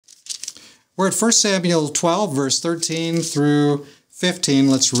We're at 1 Samuel 12, verse 13 through 15.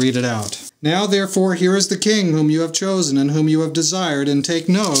 Let's read it out. Now therefore, here is the king whom you have chosen and whom you have desired, and take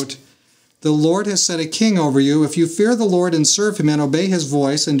note, the Lord has set a king over you. If you fear the Lord and serve him and obey his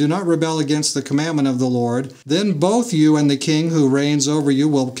voice and do not rebel against the commandment of the Lord, then both you and the king who reigns over you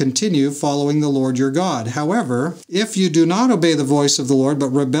will continue following the Lord your God. However, if you do not obey the voice of the Lord but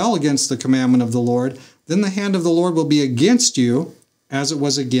rebel against the commandment of the Lord, then the hand of the Lord will be against you, as it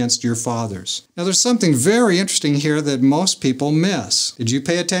was against your fathers. Now there's something very interesting here that most people miss. Did you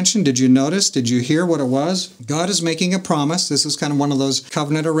pay attention? Did you notice? Did you hear what it was? God is making a promise. This is kind of one of those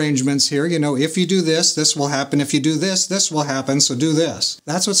covenant arrangements here. You know, if you do this, this will happen. If you do this, this will happen. So do this.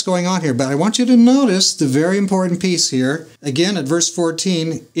 That's what's going on here. But I want you to notice the very important piece here. Again, at verse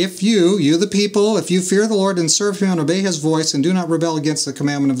 14, if you the people, if you fear the Lord and serve him and obey his voice and do not rebel against the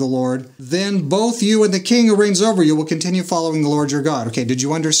commandment of the Lord, then both you and the king who reigns over you will continue following the Lord your God. Okay, did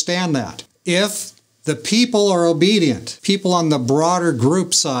you understand that? If the people are obedient, people on the broader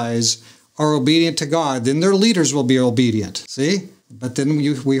group size are obedient to God, then their leaders will be obedient. See? But then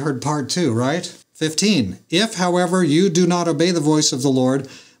we heard part 2, right? 15. If, however, you do not obey the voice of the Lord,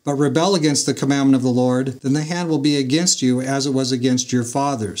 but rebel against the commandment of the Lord, then the hand will be against you as it was against your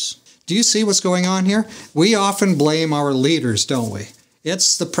fathers. Do you see what's going on here? We often blame our leaders, don't we?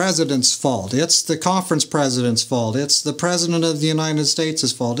 It's the president's fault. It's the conference president's fault. It's the president of the United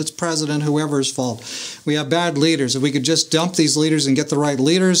States' fault. It's president whoever's fault. We have bad leaders. If we could just dump these leaders and get the right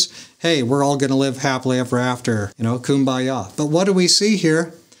leaders, hey, we're all going to live happily ever after. You know, kumbaya. But what do we see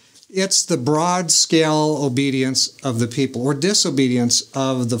here? It's the broad-scale obedience of the people, or disobedience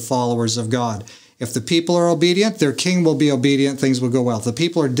of the followers of God. If the people are obedient, their king will be obedient, things will go well. If the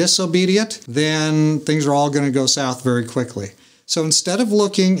people are disobedient, then things are all going to go south very quickly. So instead of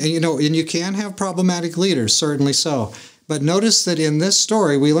looking, and you can have problematic leaders, certainly so. But notice that in this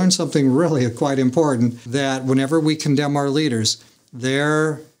story, we learn something really quite important, that whenever we condemn our leaders,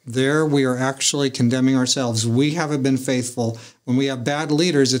 there we are actually condemning ourselves. We haven't been faithful. When we have bad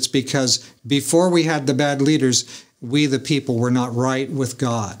leaders, it's because before we had the bad leaders, we, the people, were not right with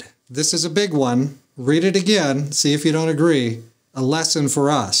God. This is a big one. Read it again. See if you don't agree. A lesson for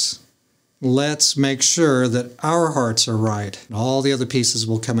us. Let's make sure that our hearts are right, and all the other pieces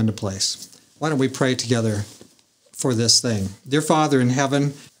will come into place. Why don't we pray together for this thing? Dear Father in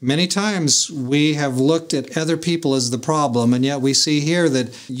heaven, many times we have looked at other people as the problem, and yet we see here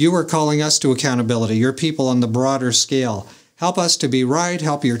that you are calling us to accountability, your people on the broader scale. Help us to be right,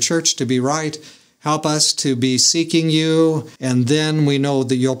 help your church to be right, help us to be seeking you, and then we know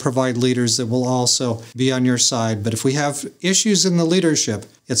that you'll provide leaders that will also be on your side. But if we have issues in the leadership,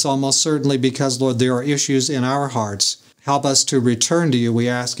 it's almost certainly because, Lord, there are issues in our hearts. Help us to return to you, we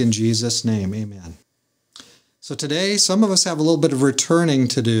ask in Jesus' name. Amen. So today, some of us have a little bit of returning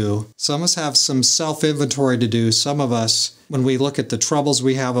to do. Some of us have some self-inventory to do. Some of us, when we look at the troubles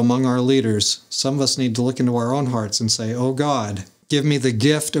we have among our leaders, some of us need to look into our own hearts and say, oh God, give me the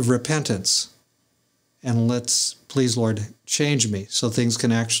gift of repentance. And let's, please, Lord, change me so things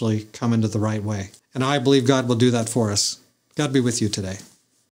can actually come into the right way. And I believe God will do that for us. God be with you today.